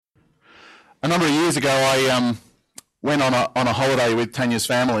A number of years ago, I went on a holiday with Tanya's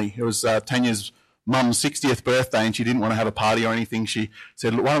family. It was Tanya's mum's 60th birthday, and she didn't want to have a party or anything. She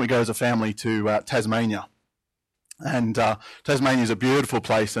said, "Look, why don't we go as a family to Tasmania?" And Tasmania is a beautiful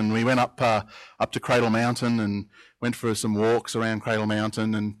place, and we went up to Cradle Mountain and went for some walks around Cradle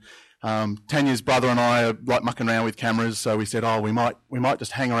Mountain. And Tanya's brother and I are like mucking around with cameras, so we said, "Oh, we might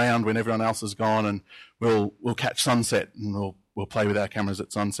just hang around when everyone else is gone, and we'll catch sunset, and we'll play with our cameras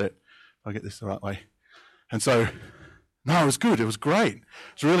at sunset." If I get this the right way. And so, no, it was good. It was great. It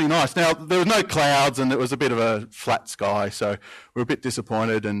was really nice. Now, there was no clouds, and it was a bit of a flat sky, so we were a bit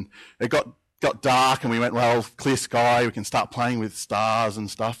disappointed. And it got dark, and we went, well, clear sky, we can start playing with stars and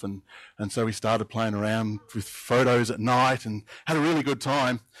stuff. And so we started playing around with photos at night and had a really good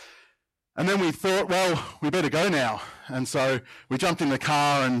time. And then we thought, well, we better go now. And so we jumped in the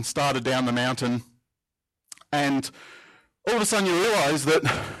car and started down the mountain. And all of a sudden you realise that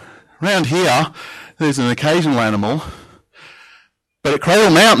around here there's an occasional animal, but at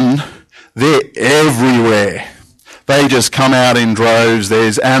Cradle Mountain they're everywhere. They just come out in droves.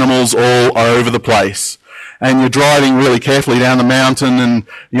 There's animals all over the place. And you're driving really carefully down the mountain, and,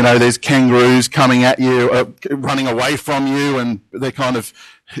 you know, there's kangaroos coming at you, running away from you, and they're kind of,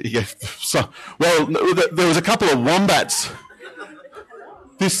 yeah, there was a couple of wombats.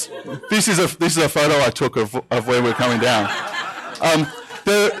 This is a photo I took of where we're coming down.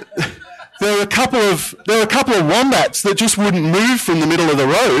 There were a couple of wombats that just wouldn't move from the middle of the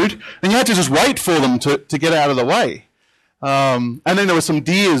road, and you had to just wait for them to get out of the way. And then there were some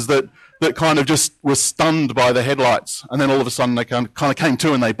deers that kind of just were stunned by the headlights, and then all of a sudden they kind of came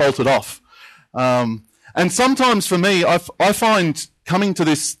to and they bolted off. And sometimes for me, I find coming to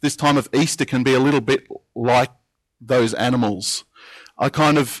this time of Easter can be a little bit like those animals.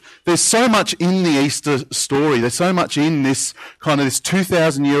 There's so much in the Easter story. There's so much in this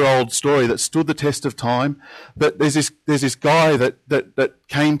 2,000-year-old story that stood the test of time. That there's this guy that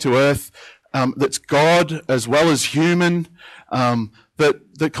came to earth, that's God as well as human,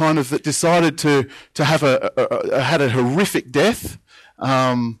 that decided to have had a horrific death,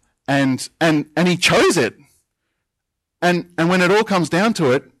 and he chose it. And when it all comes down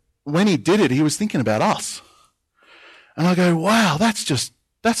to it, when he did it, he was thinking about us. And I go, wow,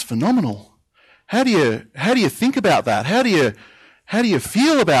 that's phenomenal. How do you think about that? How do you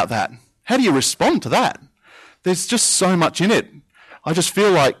feel about that? How do you respond to that? There's just so much in it. I just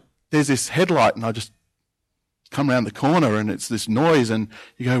feel like there's this headlight, and I just come around the corner, and it's this noise, and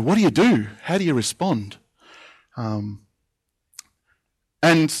you go, what do you do? How do you respond? And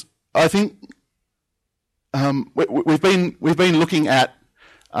I think we've been looking at.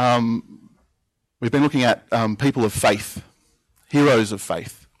 We've been looking at people of faith, heroes of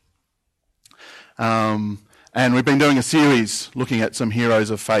faith. And we've been doing a series looking at some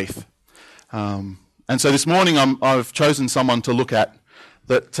heroes of faith. And so this morning I've chosen someone to look at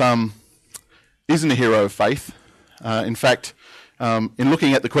that isn't a hero of faith. In fact, in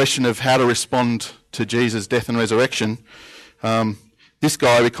looking at the question of how to respond to Jesus' death and resurrection, this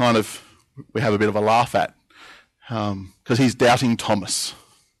guy we have a bit of a laugh at, because he's Doubting Thomas.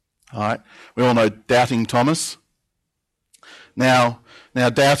 All right, we all know Doubting Thomas. Now,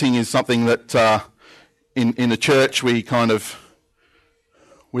 doubting is something that in the church we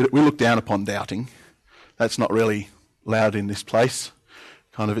look down upon doubting. That's not really allowed in this place.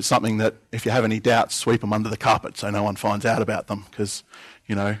 It's something that if you have any doubts, sweep them under the carpet so no one finds out about them, because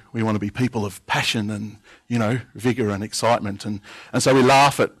we want to be people of passion and vigour and excitement, and so we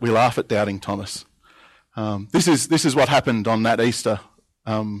laugh at Doubting Thomas. This is what happened on that Easter.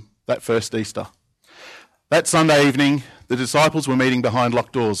 That first Easter. That Sunday evening, the disciples were meeting behind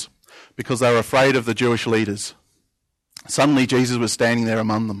locked doors because they were afraid of the Jewish leaders. Suddenly Jesus was standing there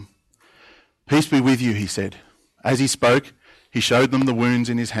among them. "Peace be with you," he said. As he spoke, he showed them the wounds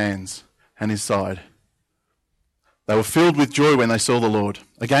in his hands and his side. They were filled with joy when they saw the Lord.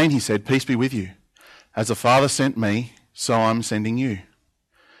 Again he said, "Peace be with you. As the Father sent me, so I'm sending you."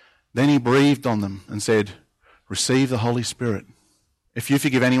 Then he breathed on them and said, "Receive the Holy Spirit. If you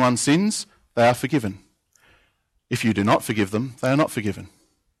forgive anyone's sins, they are forgiven. If you do not forgive them, they are not forgiven."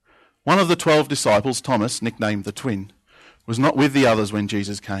 One of the 12 disciples, Thomas, nicknamed the twin, was not with the others when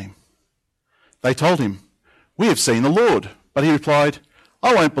Jesus came. They told him, "We have seen the Lord." But he replied,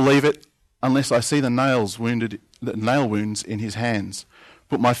 "I won't believe it unless I see the nail wounds in his hands,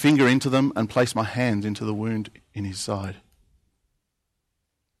 put my finger into them and place my hand into the wound in his side."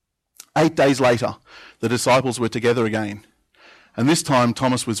 8 days later, the disciples were together again. And this time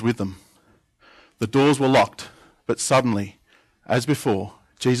Thomas was with them. The doors were locked, but suddenly, as before,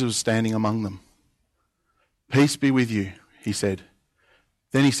 Jesus was standing among them. "Peace be with you," he said.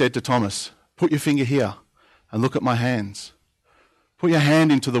 Then he said to Thomas, Put your finger here and look at my hands. Put your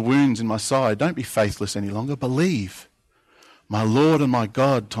hand into the wounds in my side. Don't be faithless any longer. Believe. My Lord and my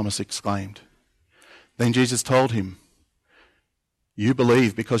God, Thomas exclaimed. Then Jesus told him, you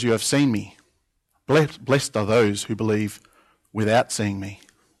believe because you have seen me. Blessed are those who believe without seeing me.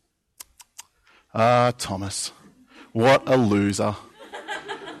 Ah, Thomas, what a loser.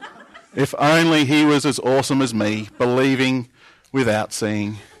 If only he was as awesome as me, believing without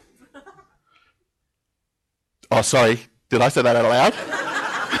seeing. Oh, sorry, did I say that out loud?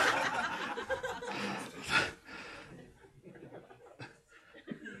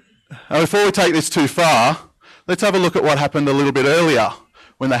 Now, before we take this too far, let's have a look at what happened a little bit earlier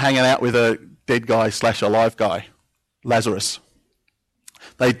when they're hanging out with a dead guy / alive guy, Lazarus.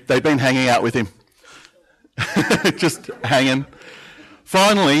 They'd been hanging out with him, just hanging.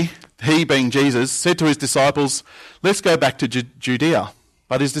 Finally, he, being Jesus, said to his disciples, let's go back to Judea.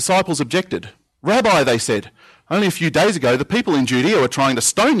 But his disciples objected. Rabbi, they said, only a few days ago the people in Judea were trying to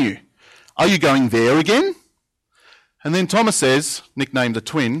stone you. Are you going there again? And then Thomas says, nicknamed the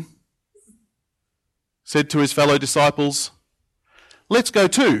twin, said to his fellow disciples, let's go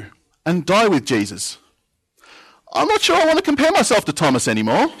too and die with Jesus. I'm not sure I want to compare myself to Thomas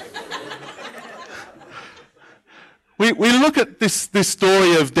anymore. We look at this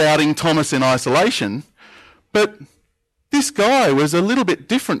story of doubting Thomas in isolation, but this guy was a little bit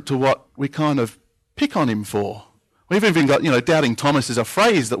different to what we kind of pick on him for. We've even got, doubting Thomas is a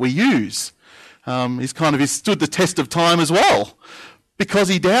phrase that we use. He's stood the test of time as well because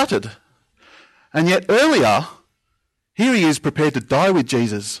he doubted. And yet earlier, here he is prepared to die with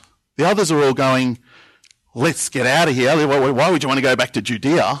Jesus. The others are all going, let's get out of here. Why would you want to go back to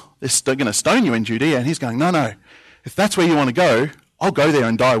Judea? They're going to stone you in Judea. And he's going, no. If that's where you want to go, I'll go there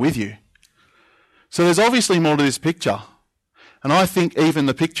and die with you. So there's obviously more to this picture. And I think even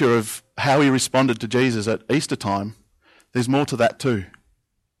the picture of how he responded to Jesus at Easter time, there's more to that too,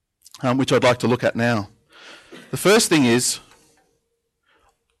 which I'd like to look at now. The first thing is,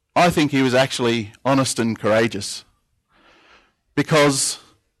 I think he was actually honest and courageous. Because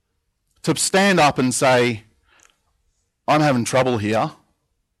to stand up and say, I'm having trouble here,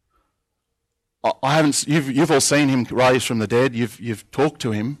 you've all seen him rise from the dead, you've talked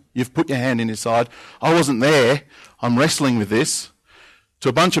to him, you've put your hand in his side, I wasn't there, I'm wrestling with this, to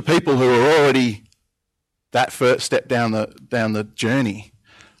a bunch of people who are already that first step down the journey.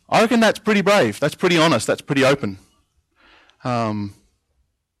 I reckon that's pretty brave, that's pretty honest, that's pretty open. And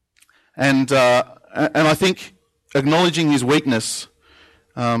I think acknowledging his weakness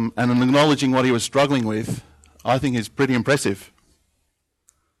and acknowledging what he was struggling with, I think is pretty impressive.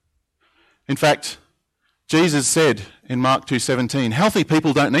 In fact, Jesus said in Mark 2:17, healthy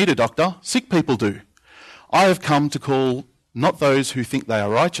people don't need a doctor, sick people do. I have come to call not those who think they are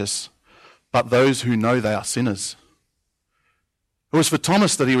righteous, but those who know they are sinners. It was for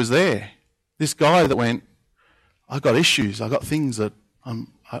Thomas that he was there. This guy that went, I've got issues, I've got things that I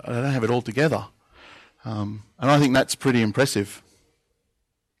don't have it all together. And I think that's pretty impressive.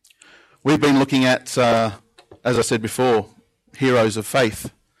 We've been looking at, as I said before, heroes of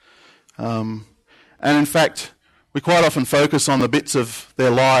faith. And in fact, we quite often focus on the bits of their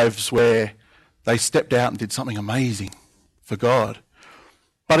lives where they stepped out and did something amazing for God.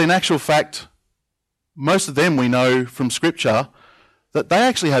 But in actual fact, most of them we know from Scripture that they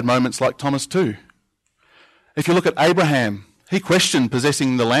actually had moments like Thomas too. If you look at Abraham, he questioned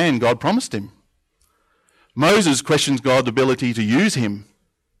possessing the land God promised him. Moses questioned God's ability to use him.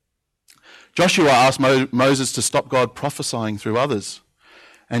 Joshua asked Moses to stop God prophesying through others.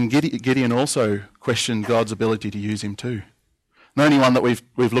 And Gideon also questioned God's ability to use him too. The only one that we've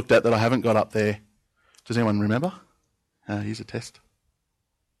looked at that I haven't got up there, does anyone remember? Here's a test.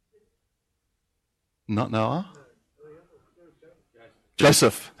 Not Noah?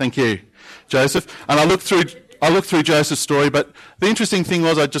 Joseph, thank you. Joseph. And I looked through Joseph's story, but the interesting thing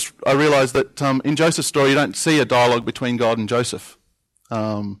was I realised that in Joseph's story you don't see a dialogue between God and Joseph,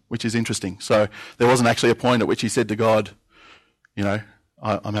 which is interesting. So there wasn't actually a point at which he said to God,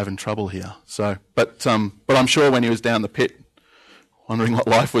 I'm having trouble here. So, but I'm sure when he was down the pit, wondering what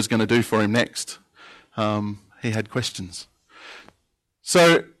life was going to do for him next, he had questions.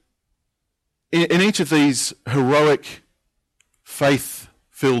 So, in each of these heroic,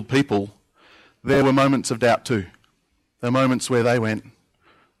 faith-filled people, there were moments of doubt too. There were moments where they went,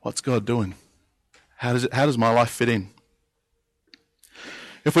 "What's God doing? How does my life fit in?"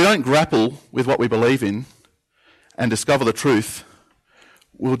 If we don't grapple with what we believe in and discover the truth,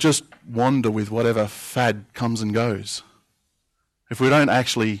 we'll just wander with whatever fad comes and goes. If we don't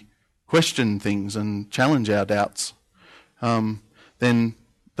actually question things and challenge our doubts, then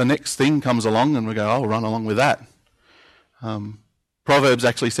the next thing comes along and we go, I'll run along with that. Proverbs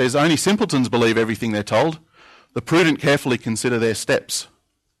actually says, only simpletons believe everything they're told. The prudent carefully consider their steps.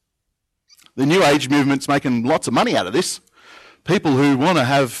 The New Age movement's making lots of money out of this. People who want to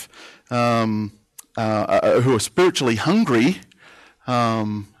have, who are spiritually hungry,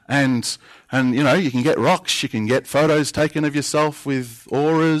 and you know, you can get rocks, you can get photos taken of yourself with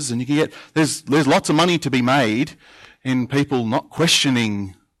auras, and you can get, there's lots of money to be made in people not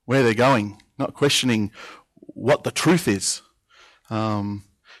questioning where they're going, not questioning what the truth is.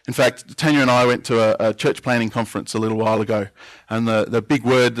 In fact, Tanya and I went to a church planning conference a little while ago, and the big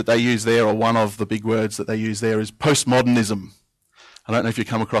word that they use there, or one of the big words that they use there, is postmodernism. I don't know if you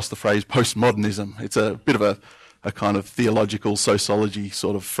come across the phrase postmodernism. It's a bit of a kind of theological sociology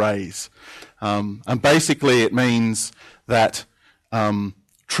sort of phrase. And basically it means that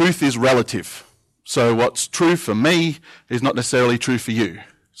truth is relative. So what's true for me is not necessarily true for you.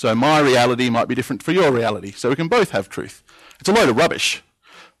 So my reality might be different for your reality. So we can both have truth. It's a load of rubbish.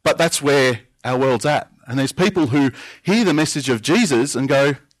 But that's where our world's at. And there's people who hear the message of Jesus and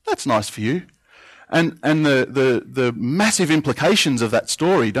go, that's nice for you. And the massive implications of that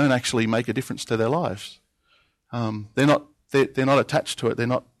story don't actually make a difference to their lives. They're not attached to it. They're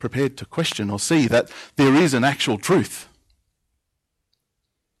not prepared to question or see that there is an actual truth.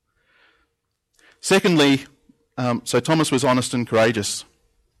 Secondly, so Thomas was honest and courageous.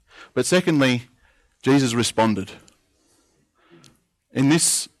 But secondly, Jesus responded. In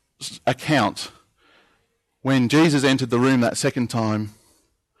this account, when Jesus entered the room that second time,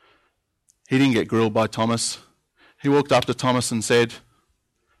 he didn't get grilled by Thomas. He walked up to Thomas and said,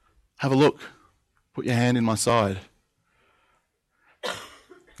 have a look. Put your hand in my side. You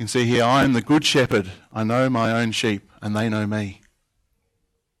can see here, I am the good shepherd. I know my own sheep, and they know me.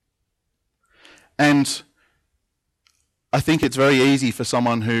 And I think it's very easy for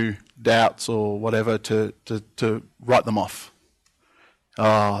someone who doubts or whatever to write them off.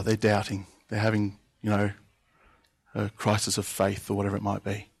 Oh, they're doubting. They're having, a crisis of faith or whatever it might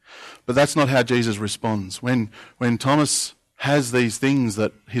be. But that's not how Jesus responds. When Thomas has these things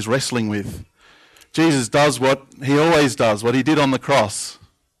that he's wrestling with, Jesus does what he always does, what he did on the cross.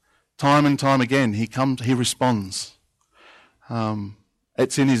 Time and time again, he responds.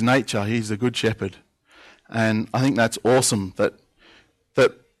 It's in his nature. He's a good shepherd. And I think that's awesome that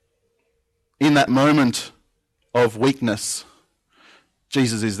in that moment of weakness,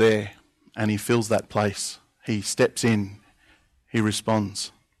 Jesus is there and he fills that place. He steps in. He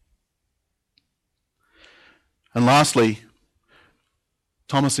responds. And lastly,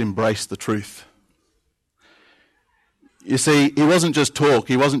 Thomas embraced the truth. You see, he wasn't just talk.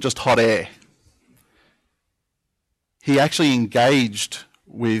 He wasn't just hot air. He actually engaged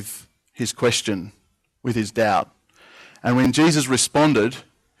with his question, with his doubt. And when Jesus responded,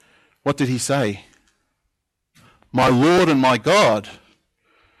 what did he say? My Lord and my God.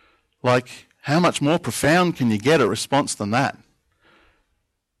 Like, how much more profound can you get a response than that?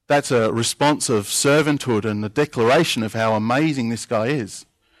 That's a response of servanthood and a declaration of how amazing this guy is.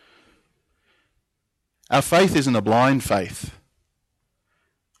 Our faith isn't a blind faith.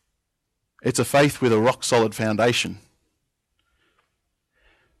 It's a faith with a rock-solid foundation.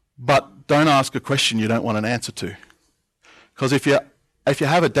 But don't ask a question you don't want an answer to. Because if you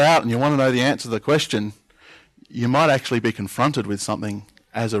have a doubt and you want to know the answer to the question, you might actually be confronted with something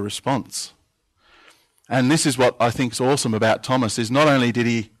as a response. And this is what I think is awesome about Thomas, is not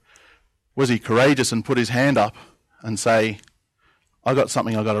only was he courageous and put his hand up and say, I got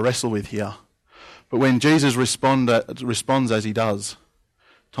something I've got to wrestle with here. But when Jesus responds as he does,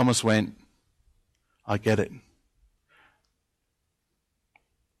 Thomas went, I get it.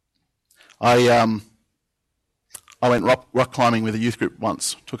 I went rock climbing with a youth group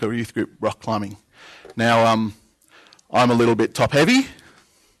once. Took a youth group rock climbing. Now, I'm a little bit top heavy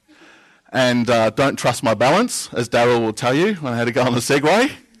and don't trust my balance, as Darryl will tell you when I had to go on the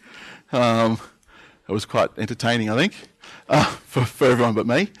Segway. It was quite entertaining, I think, for everyone but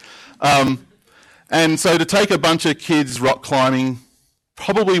me. And so to take a bunch of kids rock climbing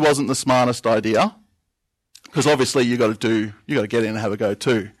probably wasn't the smartest idea, because obviously you got to get in and have a go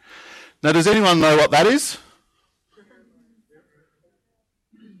too. Now, does anyone know what that is?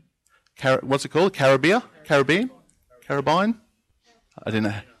 What's it called? Caribbean? Carabine? I don't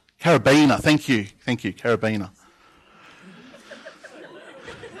know. Carabiner. Thank you, Carabiner.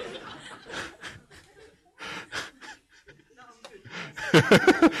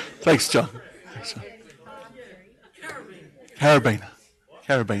 Thanks, John. Carabiner.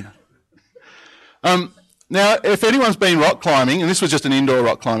 Now, if anyone's been rock climbing, and this was just an indoor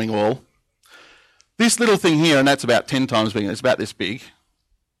rock climbing wall, this little thing here, and that's about 10 times bigger, it's about this big,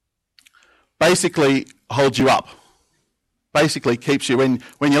 basically holds you up. Basically keeps you, when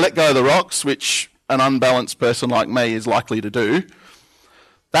you let go of the rocks, which an unbalanced person like me is likely to do,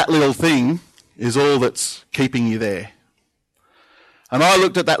 that little thing is all that's keeping you there. And I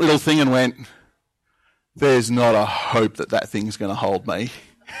looked at that little thing and went, there's not a hope that that thing's going to hold me.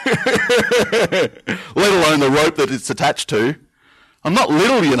 Let alone the rope that it's attached to. I'm not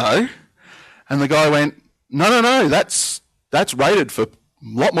little, you know. And the guy went, no, that's rated for a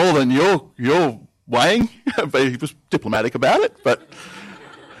lot more than you're weighing. But he was diplomatic about it. But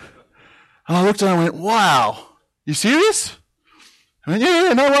and I looked at him and went, wow, you serious? I went,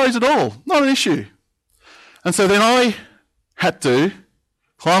 yeah, no worries at all. Not an issue. And so then I had to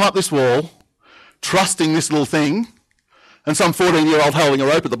climb up this wall, trusting this little thing, and some 14-year-old holding a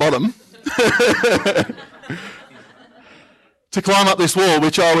rope at the bottom, to climb up this wall,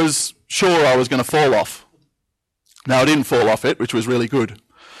 which I was sure I was going to fall off. Now, I didn't fall off it, which was really good.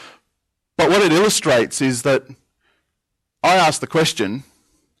 But what it illustrates is that I asked the question,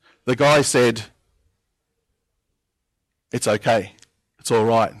 the guy said, it's okay, it's all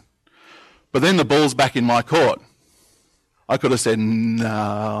right. But then the ball's back in my court. I could have said, no,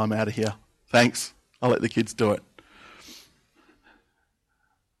 I'm out of here. Thanks, I'll let the kids do it.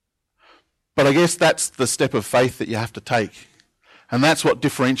 But I guess that's the step of faith that you have to take. And that's what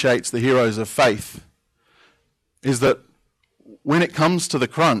differentiates the heroes of faith, is that when it comes to the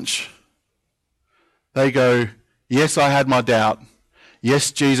crunch, they go, yes, I had my doubt.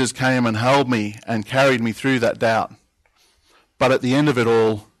 Yes, Jesus came and held me and carried me through that doubt. But at the end of it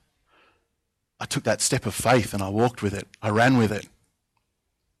all, I took that step of faith and I walked with it. I ran with it.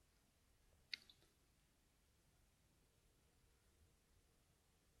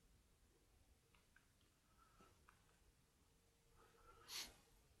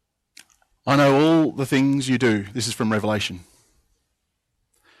 I know all the things you do, this is from Revelation,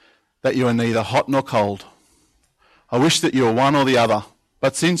 that you are neither hot nor cold. I wish that you were one or the other,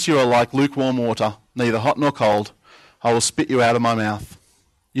 but since you are like lukewarm water, neither hot nor cold, I will spit you out of my mouth.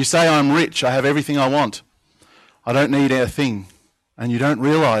 You say I'm rich, I have everything I want. I don't need a thing, and you don't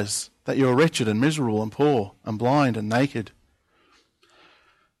realise that you are wretched and miserable and poor and blind and naked.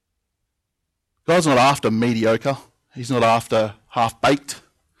 God's not after mediocre. He's not after half-baked.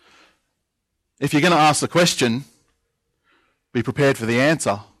 If you're going to ask the question, be prepared for the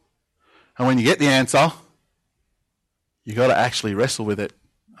answer. And when you get the answer, you've got to actually wrestle with it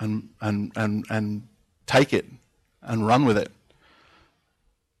and take it and run with it.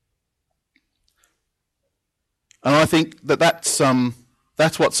 And I think that's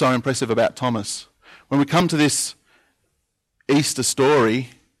what's so impressive about Thomas. When we come to this Easter story,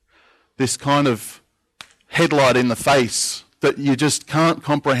 this kind of headlight in the face that you just can't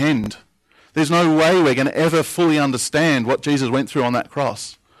comprehend. There's no way we're going to ever fully understand what Jesus went through on that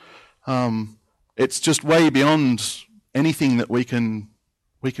cross. It's just way beyond anything that we can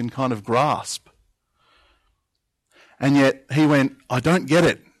kind of grasp. And yet he went, I don't get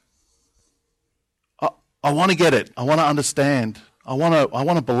it. I want to get it. I want to understand. I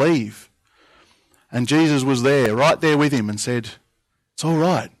want to believe. And Jesus was there, right there with him, and said, it's all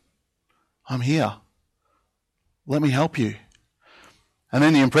right. I'm here. Let me help you. And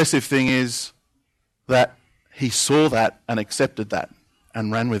then the impressive thing is that he saw that and accepted that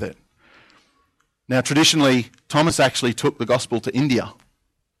and ran with it. Now, traditionally, Thomas actually took the gospel to India.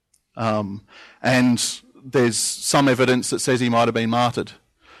 And there's some evidence that says he might have been martyred.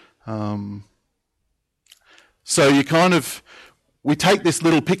 So we take this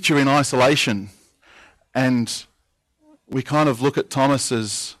little picture in isolation and we kind of look at Thomas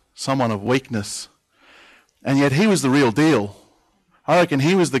as someone of weakness. And yet he was the real deal. I reckon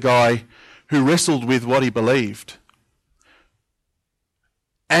he was the guy who wrestled with what he believed.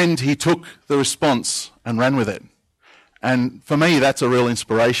 And he took the response and ran with it. And for me, that's a real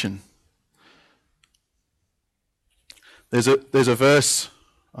inspiration. There's a verse,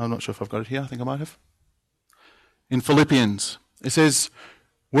 I'm not sure if I've got it here, I think I might have. In Philippians, it says,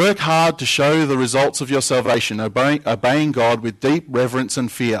 work hard to show the results of your salvation, obeying God with deep reverence and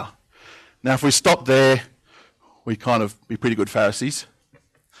fear. Now, if we stop there, we kind of be pretty good Pharisees.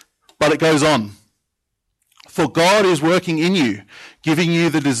 But it goes on. For God is working in you, giving you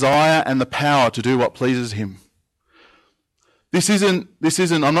the desire and the power to do what pleases him. This isn't,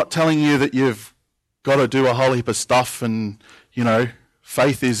 I'm not telling you that you've got to do a whole heap of stuff and,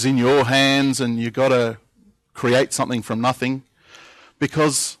 faith is in your hands and you've got to create something from nothing.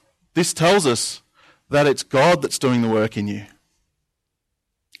 Because this tells us that it's God that's doing the work in you.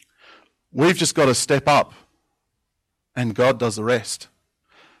 We've just got to step up and God does the rest.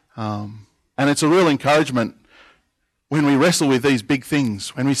 And it's a real encouragement when we wrestle with these big things,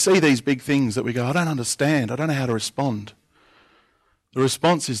 when we see these big things that we go, I don't understand, I don't know how to respond, the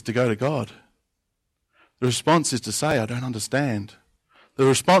response is to go to God. The response is to say, I don't understand. The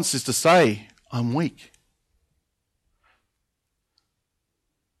response is to say, I'm weak.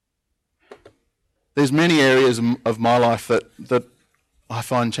 There's many areas of my life that I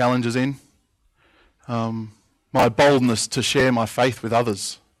find challenges in. My boldness to share my faith with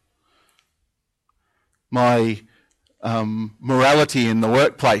others. My morality in the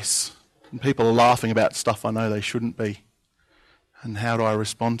workplace. And people are laughing about stuff I know they shouldn't be. And how do I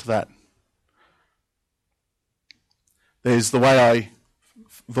respond to that? There's the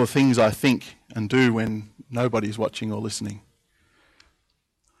things I think and do when nobody's watching or listening.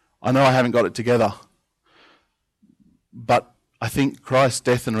 I know I haven't got it together, but I think Christ's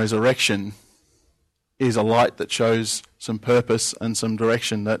death and resurrection is a light that shows some purpose and some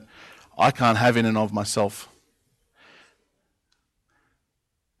direction that I can't have in and of myself.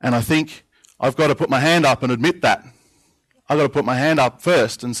 And I think I've got to put my hand up and admit that. I've got to put my hand up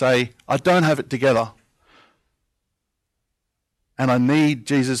first and say, I don't have it together. And I need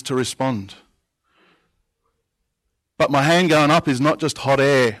Jesus to respond. But my hand going up is not just hot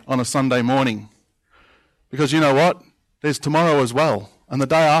air on a Sunday morning. Because you know what? There's tomorrow as well, and the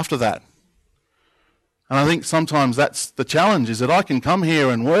day after that. And I think sometimes that's the challenge, is that I can come here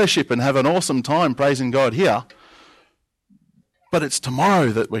and worship and have an awesome time praising God here, but it's tomorrow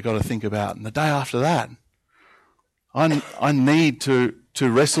that we've got to think about, and the day after that. I need to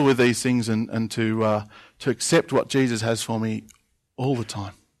wrestle with these things and to accept what Jesus has for me all the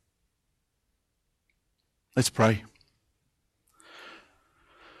time. Let's pray.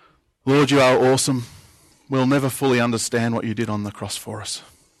 Lord, you are awesome. We'll never fully understand what you did on the cross for us.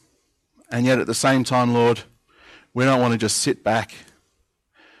 And yet at the same time, Lord, we don't want to just sit back.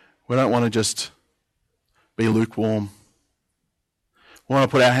 We don't want to just be lukewarm. We want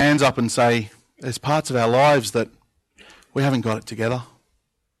to put our hands up and say, there's parts of our lives that we haven't got it together.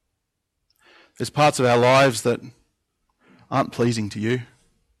 There's parts of our lives that aren't pleasing to you.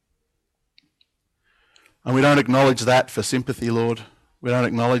 And we don't acknowledge that for sympathy, Lord. We don't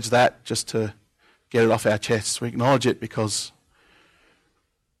acknowledge that just to get it off our chests. We acknowledge it because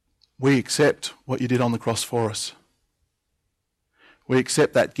we accept what you did on the cross for us. We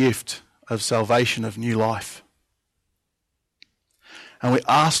accept that gift of salvation, of new life. And we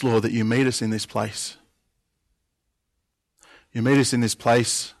ask, Lord, that you meet us in this place. You meet us in this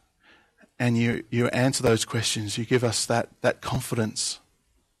place and you answer those questions. You give us that confidence.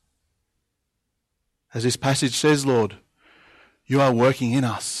 As this passage says, Lord, you are working in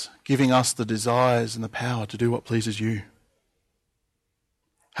us, giving us the desires and the power to do what pleases you.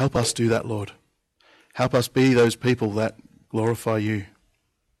 Help us do that, Lord. Help us be those people that glorify you.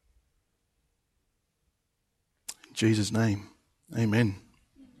 In Jesus' name, amen.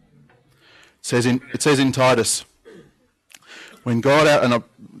 It says in Titus, when God, and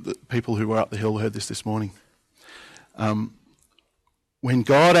the people who were up the hill heard this morning, when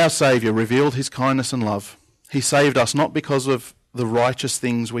God our Saviour revealed his kindness and love, he saved us not because of the righteous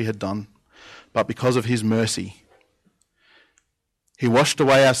things we had done, but because of his mercy. He washed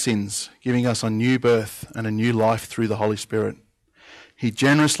away our sins, giving us a new birth and a new life through the Holy Spirit. He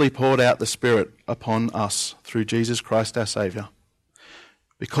generously poured out the Spirit upon us through Jesus Christ our Saviour.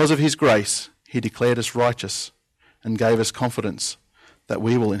 Because of his grace, he declared us righteous and gave us confidence that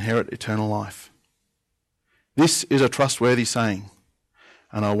we will inherit eternal life. This is a trustworthy saying,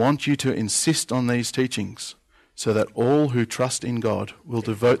 and I want you to insist on these teachings so that all who trust in God will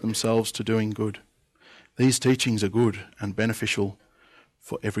devote themselves to doing good. These teachings are good and beneficial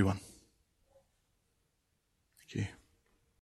for everyone. Thank you.